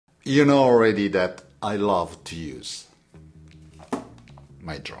You know already that I love to use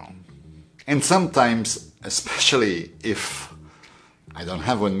my drone. And sometimes, especially if I don't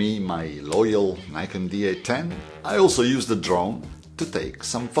have with me my loyal Nikon D810, I also use the drone to take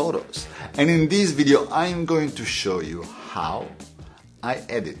some photos. And in this video I'm going to show you how I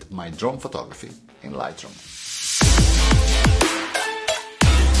edit my drone photography in Lightroom.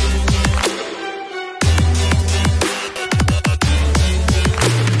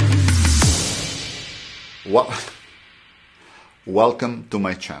 Welcome to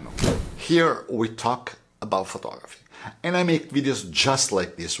my channel. Here we talk about photography, and I make videos just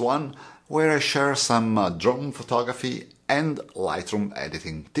like this one where I share some drone photography and Lightroom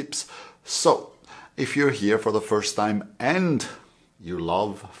editing tips. So if you're here for the first time and you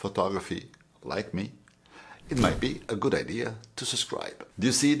love photography like me, it might be a good idea to subscribe. Do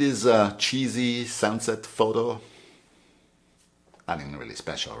you see this cheesy sunset photo? Nothing really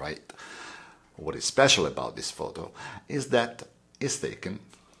special, right? What is special about this photo is that it's taken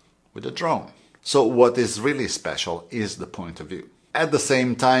with a drone. So what is really special is the point of view. At the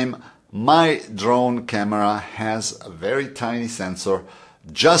same time, my drone camera has a very tiny sensor,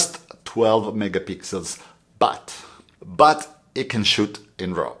 just 12 megapixels, but it can shoot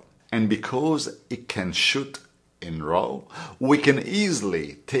in RAW. And because it can shoot in RAW, we can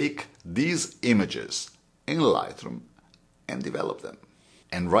easily take these images in Lightroom and develop them.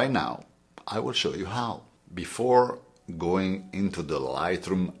 And right now, I will show you how. Before going into the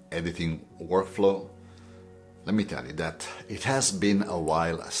Lightroom editing workflow, let me tell you that it has been a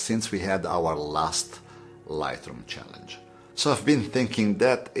while since we had our last Lightroom challenge. So I've been thinking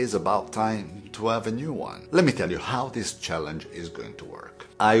that is about time to have a new one. Let me tell you how this challenge is going to work.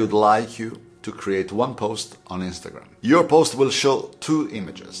 I would like you to create one post on Instagram. Your post will show two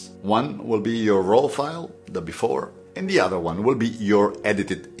images. One will be your RAW file, the before, and the other one will be your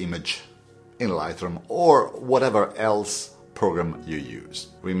edited image in Lightroom or whatever else program you use.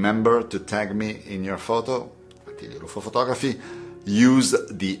 Remember to tag me in your photo, Attilio Photography. Use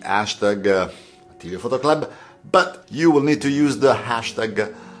the hashtag Attilio Photo Club, but you will need to use the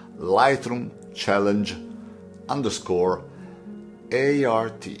hashtag Lightroom Challenge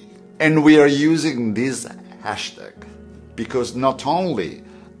 _ART. And we are using this hashtag because not only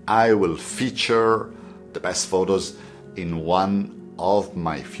I will feature the best photos in one of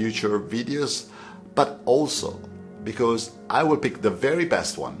my future videos, but also because I will pick the very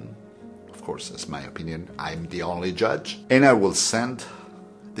best one. Of course, it's my opinion, I'm the only judge, and I will send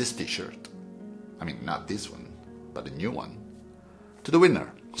this t-shirt, I mean not this one, but a new one, to the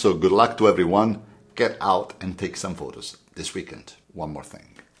winner. So good luck to everyone, get out and take some photos this weekend. One more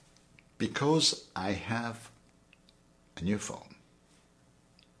thing, because I have a new phone,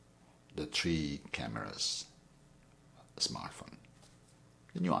 the 3 cameras smartphone,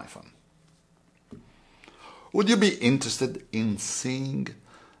 the new iPhone. Would you be interested in seeing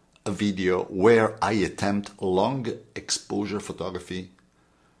a video where I attempt long exposure photography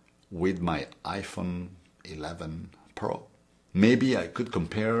with my iPhone 11 Pro? Maybe I could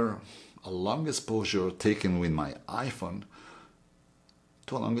compare a long exposure taken with my iPhone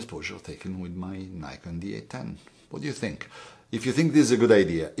to a long exposure taken with my Nikon D810. What do you think? If you think this is a good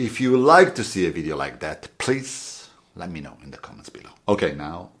idea, if you would like to see a video like that, please let me know in the comments below. Okay,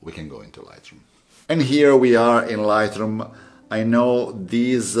 now we can go into Lightroom. And here we are in Lightroom. I know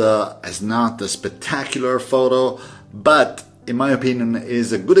this is not a spectacular photo, but in my opinion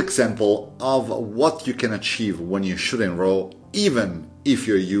is a good example of what you can achieve when you shoot in RAW, even if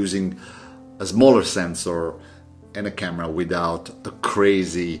you're using a smaller sensor and a camera without a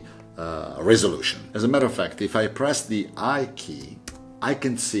crazy resolution. As a matter of fact, if I press the I key, I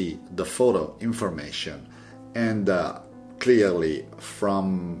can see the photo information, and clearly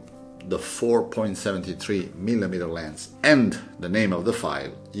from the 4.73 millimeter lens and the name of the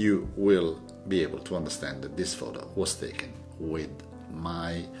file, you will be able to understand that this photo was taken with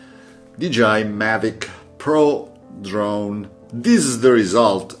my DJI Mavic Pro drone. This is the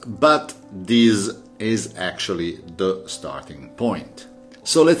result, but this is actually the starting point.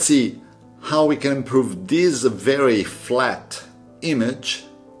 So let's see how we can improve this very flat image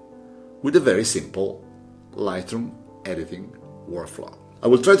with a very simple Lightroom editing workflow. I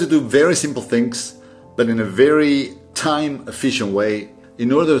will try to do very simple things, but in a very time-efficient way,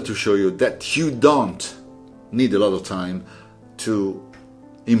 in order to show you that you don't need a lot of time to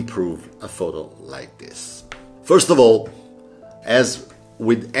improve a photo like this. First of all, as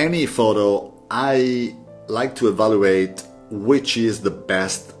with any photo, I like to evaluate which is the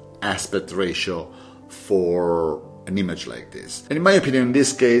best aspect ratio for an image like this. And in my opinion, in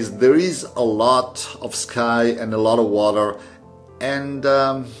this case, there is a lot of sky and a lot of water, and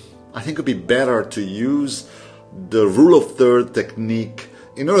I think it would be better to use the rule of third technique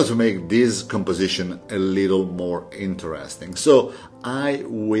in order to make this composition a little more interesting. So I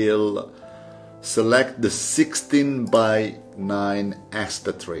will select the 16:9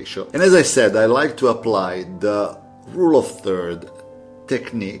 aspect ratio. And as I said, I like to apply the rule of third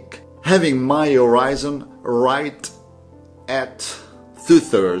technique, having my horizon right at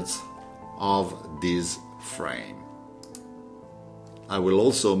 2/3 of this frame. I will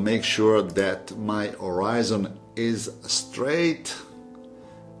also make sure that my horizon is straight,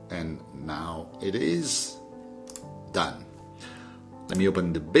 and now it is done. Let me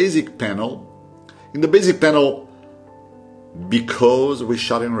open the basic panel. In the basic panel, because we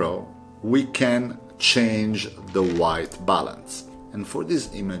shot in RAW, we can change the white balance. And for this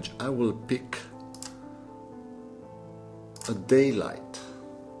image, I will pick a daylight,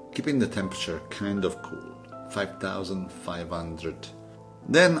 keeping the temperature kind of cool, 5500.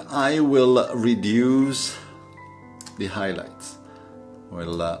 Then I will reduce the highlights.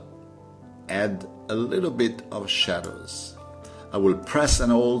 We'll add a little bit of shadows. I will press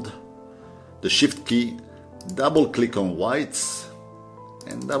and hold the Shift key, double click on whites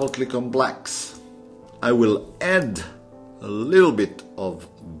and double click on blacks. I will add a little bit of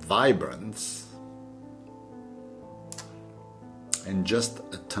vibrance and just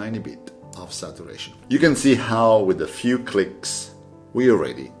a tiny bit of saturation. You can see how with a few clicks we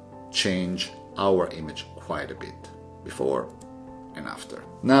already change our image quite a bit, before and after.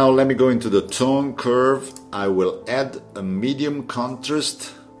 Now let me go into the tone curve. I will add a medium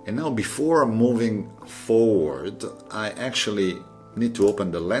contrast. And now before moving forward, I actually need to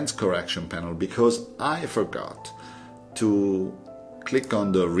open the lens correction panel because I forgot to click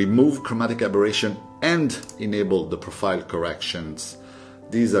on the remove chromatic aberration and enable the profile corrections.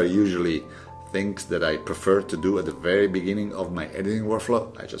 These are usually things that I prefer to do at the very beginning of my editing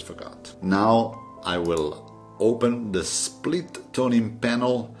workflow. I just forgot. Now I will open the split toning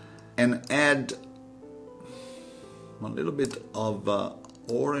panel and add a little bit of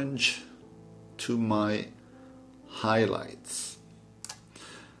orange to my highlights.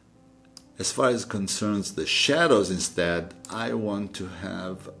 As far as concerns the shadows instead, I want to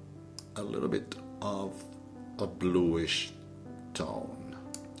have a little bit of a bluish tone.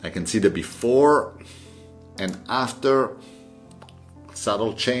 I can see the before and after,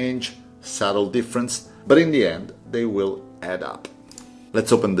 subtle change, subtle difference, but in the end they will add up.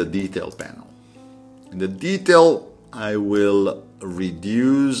 Let's open the detail panel. In the detail, I will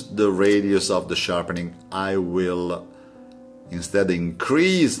reduce the radius of the sharpening. I will instead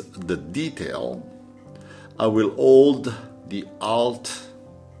increase the detail. I will hold the Alt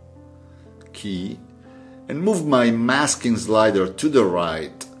key and move my masking slider to the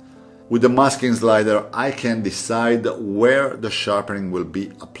right. With the masking slider, I can decide where the sharpening will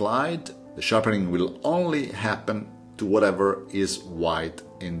be applied. The sharpening will only happen to whatever is white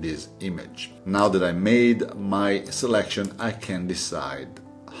in this image. Now that I made my selection, I can decide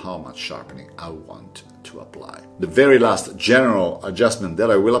how much sharpening I want to apply. The very last general adjustment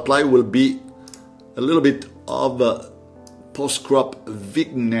that I will apply will be a little bit of post-crop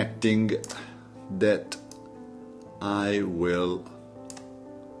vignetting that I will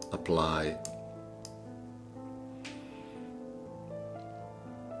apply.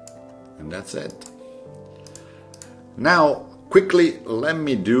 And that's it. Now, quickly, let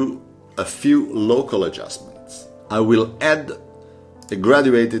me do a few local adjustments. I will add a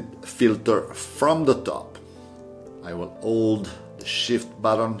graduated filter from the top. I will hold the Shift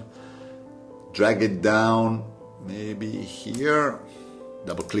button, drag it down, maybe here,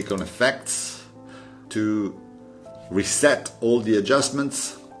 double click on Effects to reset all the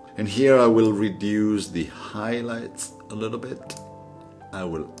adjustments. And here I will reduce the highlights a little bit. I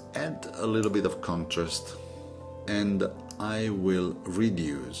will add a little bit of contrast and I will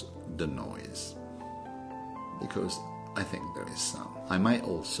reduce the noise because I think there is some. I might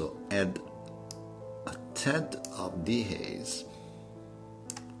also add a tad of dehaze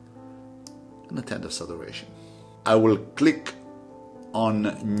and a tad of saturation. I will click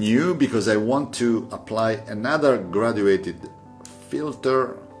on New because I want to apply another graduated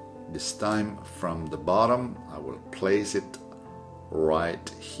filter, this time from the bottom. I will place it right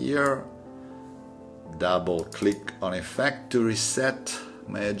here. Double click on Effect to reset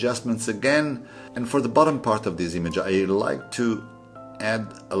my adjustments again. And for the bottom part of this image, I like to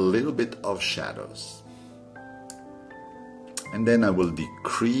add a little bit of shadows. And then I will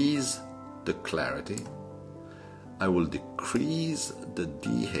decrease the clarity. I will decrease the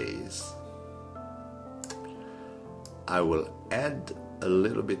dehaze. I will add a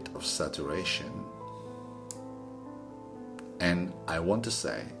little bit of saturation. And I want to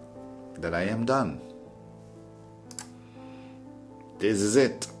say that I am done. This is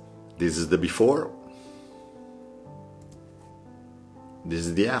it. This is the before. This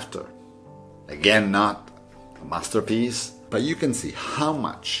is the after. Again, not a masterpiece, but you can see how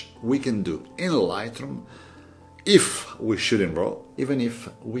much we can do in Lightroom if we shoot in RAW, even if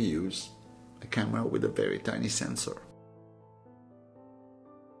we use a camera with a very tiny sensor.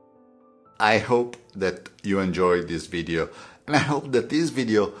 I hope that you enjoyed this video, and I hope that this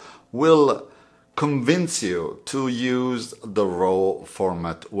video will convince you to use the RAW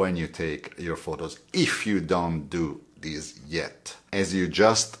format when you take your photos, if you don't do this yet. As you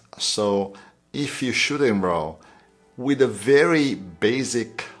just saw, if you shoot in RAW with a very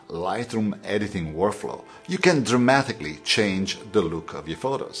basic Lightroom editing workflow, you can dramatically change the look of your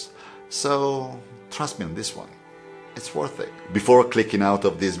photos. So trust me on this one, it's worth it. Before clicking out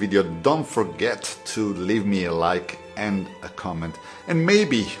of this video, don't forget to leave me a like and a comment, and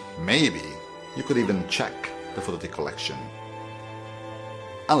maybe you could even check the photo collection,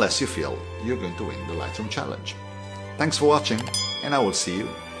 unless you feel you're going to win the Lightroom challenge. Thanks for watching, and I will see you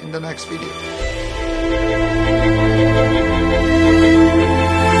in the next video.